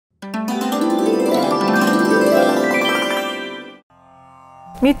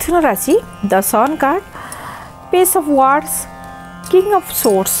मिथुन राशि the sun card, pace of wards, king of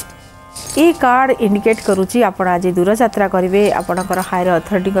source. ये card indicate करुच्ची आपण आज दूर यात्रा करेंगे, आपणकर हायर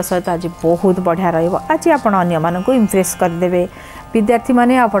अथॉरिटी सहित आज बहुत बढ़िया रज आपण अन्य को इम्प्रेस करदे। विद्यार्थी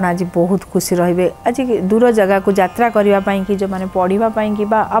माने आपण आज बहुत खुशी रहिबे। आज दूर जगह को यात्रा करने कि जो मैंने पढ़ाई कि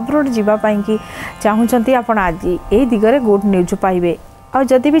अब्रोड जावाई कि चाहूँगी आपण आज ये दिगरे गुड न्यूज पाइबे। और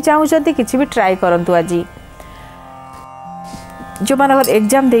जदि भी चाहूँगी किसी भी ट्राई करंतु। आज जो मानकर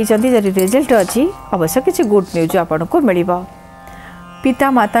एग्जाम देइछंती जदि रिजल्ट अच्छी अवश्य किसी गुड न्यूज आपन को मिलिबा। पिता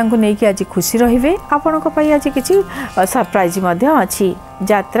माता को लेकिन आज खुशी रहिबे। आपण को पई आज किसी सरप्राइज मध्य अच्छी।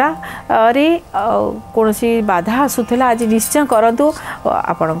 यात्रा रे कोनोसी बाधा आसुथला आज निश्चय करंतु,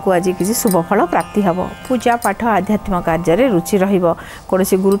 आपण को आज किसी शुभ फल प्राप्ति हबो। पूजा पाठ आध्यात्मिक कार्य रे रुचि रहिबो।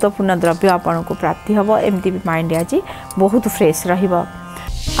 कोनोसी गुरुत्वपूर्ण द्रव्य आपण को प्राप्ति हबो। एमती भी माइंड आज बहुत फ्रेश रहिबो।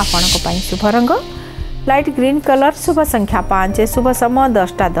 आपण को पई शुभ रंग लाइट ग्रीन कलर, शुभ संख्या 5, शुभ समय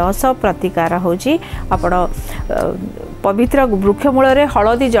 10टा 10। प्रतिकार होची आपण पवित्र वृक्ष मूल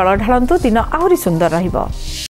हलदी जल ढालतु, दिन आहरी सुंदर रहिबो।